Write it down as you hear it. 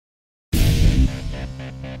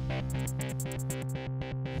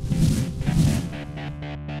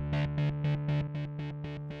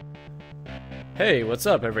Hey, what's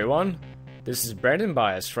up everyone? This is Brandon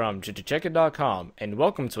Bias from Technica.com and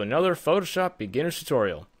welcome to another Photoshop beginner's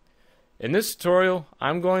tutorial. In this tutorial,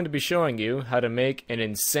 I'm going to be showing you how to make an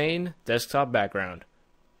insane desktop background.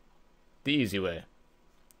 The easy way.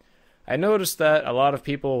 I noticed that a lot of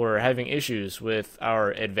people were having issues with our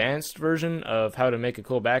advanced version of how to make a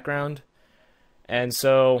cool background, and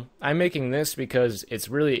so I'm making this because it's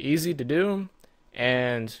really easy to do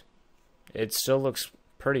and it still looks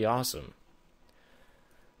pretty awesome.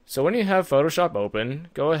 So when you have Photoshop open,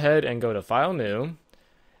 go ahead and go to File New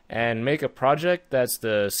and make a project that's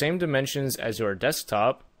the same dimensions as your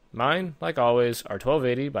desktop. Mine, like always, are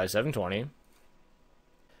 1280 by 720.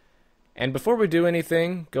 And before we do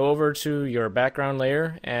anything, go over to your background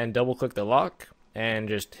layer and double click the lock and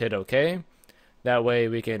just hit OK. That way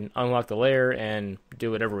we can unlock the layer and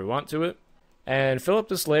do whatever we want to it. And fill up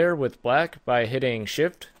this layer with black by hitting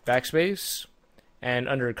Shift Backspace, and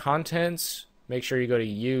under Contents, make sure you go to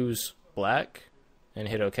Use Black and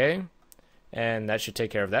hit OK, and that should take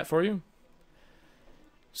care of that for you.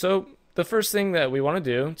 So the first thing that we want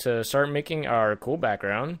to do to start making our cool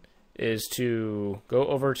background is to go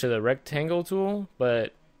over to the rectangle tool,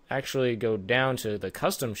 but actually go down to the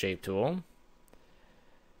custom shape tool.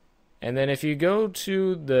 And then if you go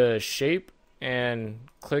to the shape and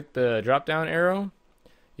click the drop down arrow,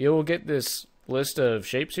 you'll get this list of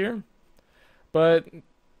shapes here. But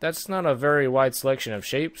that's not a very wide selection of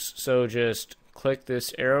shapes, so just click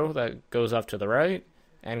this arrow that goes off to the right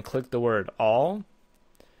and click the word all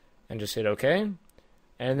and just hit OK.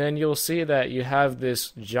 And then you'll see that you have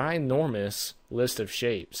this ginormous list of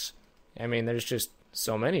shapes. I mean, there's just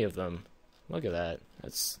so many of them. Look at that.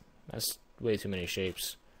 That's way too many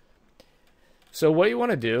shapes. So what you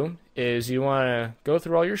want to do is you want to go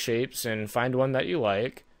through all your shapes and find one that you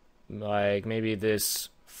like maybe this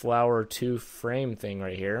flower 2 frame thing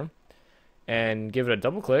right here, and give it a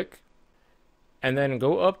double click, and then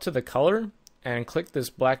go up to the color and click this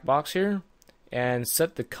black box here and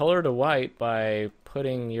set the color to white by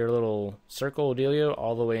putting your little circle dealio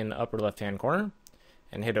all the way in the upper left hand corner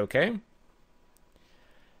and hit OK.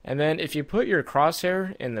 And then if you put your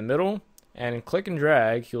crosshair in the middle and click and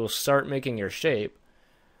drag, you'll start making your shape,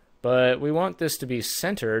 but we want this to be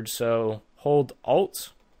centered, so hold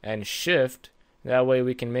Alt and Shift. That way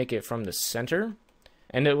we can make it from the center,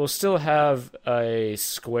 and it will still have a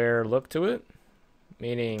square look to it,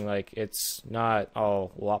 meaning like it's not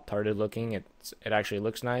all lopsided looking, it actually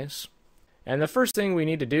looks nice. And the first thing we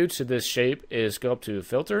need to do to this shape is go up to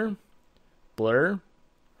Filter, Blur,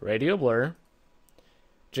 Radial Blur,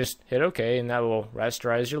 just hit OK and that will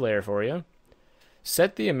rasterize your layer for you.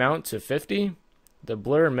 Set the amount to 50, the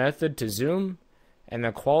blur method to zoom, and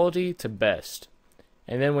the quality to best.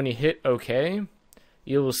 And then when you hit OK,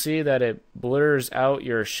 you will see that it blurs out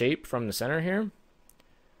your shape from the center here.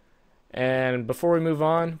 And before we move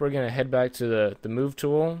on, we're going to head back to the Move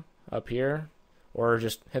tool up here, or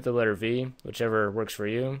just hit the letter V, whichever works for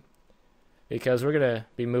you, because we're going to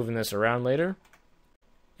be moving this around later.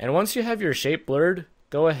 And once you have your shape blurred,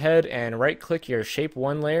 go ahead and right-click your Shape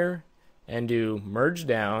 1 layer and do Merge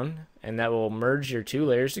Down, and that will merge your two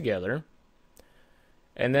layers together.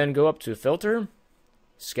 And then go up to Filter,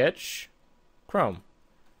 Sketch, Chrome.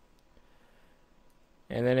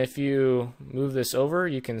 And then if you move this over,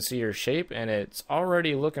 you can see your shape, and it's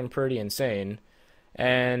already looking pretty insane.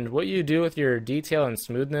 And what you do with your detail and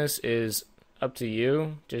smoothness is up to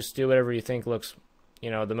you. Just do whatever you think looks,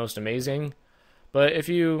 the most amazing. But if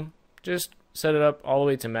you just set it up all the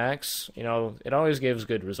way to max, it always gives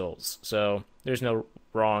good results. So there's no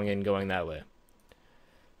wrong in going that way.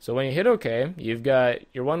 So when you hit OK, you've got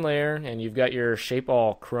your one layer and you've got your shape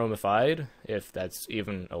all chromified, if that's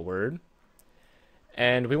even a word.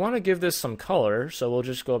 And we want to give this some color, so we'll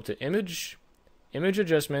just go up to Image, Image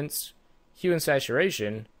Adjustments, Hue and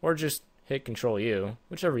Saturation, or just hit Control U,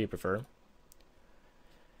 whichever you prefer.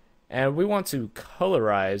 And we want to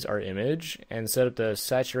colorize our image and set up the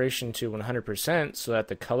saturation to 100% so that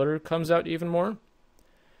the color comes out even more.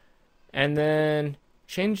 And then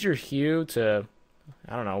change your hue to,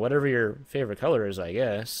 I don't know, whatever your favorite color is, I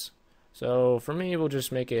guess. So for me, we'll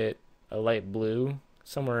just make it a light blue,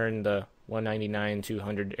 somewhere in the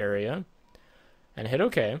 199-200 area, and hit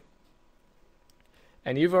OK.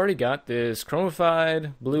 And you've already got this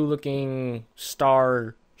chromified, blue-looking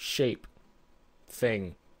star shape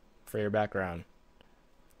thing for your background.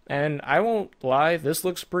 And I won't lie, this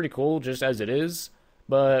looks pretty cool just as it is,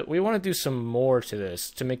 but we want to do some more to this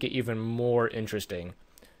to make it even more interesting.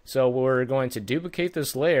 So we're going to duplicate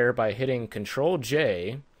this layer by hitting Control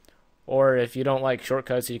J, or if you don't like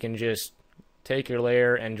shortcuts, you can just take your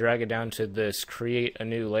layer and drag it down to this create a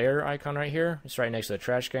new layer icon right here. It's right next to the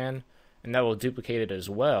trash can, and that will duplicate it as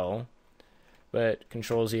well, but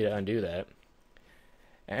Control Z to undo that.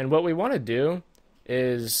 And what we want to do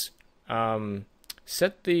is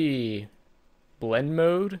set the blend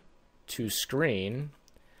mode to screen,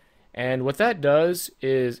 and what that does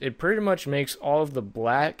is it pretty much makes all of the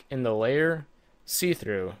black in the layer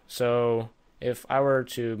see-through. So if I were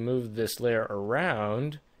to move this layer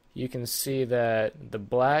around, you can see that the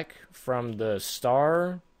black from the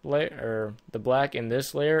star layer, or the black in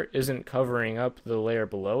this layer, isn't covering up the layer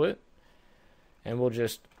below it. And we'll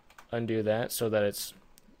just undo that so that it's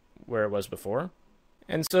where it was before.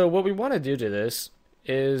 And so what we want to do to this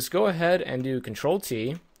is go ahead and do Control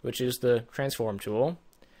T, which is the transform tool.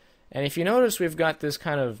 And if you notice, we've got this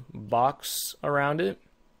kind of box around it.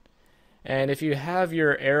 And if you have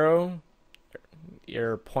your arrow,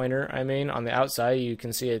 your pointer, I mean, on the outside, you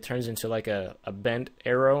can see it turns into like a bent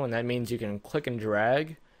arrow, and that means you can click and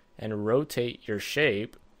drag and rotate your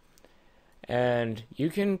shape. And you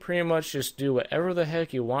can pretty much just do whatever the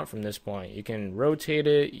heck you want from this point. You can rotate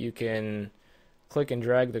it, you can click and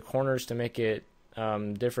drag the corners to make it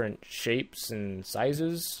different shapes and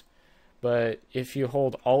sizes. But if you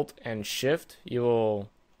hold Alt and Shift, it will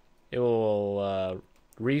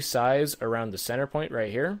resize around the center point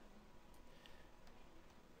right here.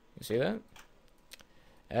 You see that?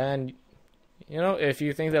 And you know, if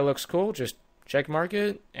you think that looks cool, just check mark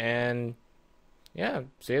it, and yeah,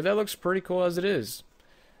 see, that looks pretty cool as it is.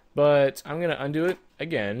 But I'm gonna undo it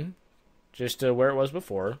again, just to where it was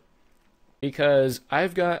before, because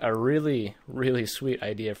I've got a really, really sweet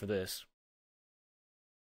idea for this.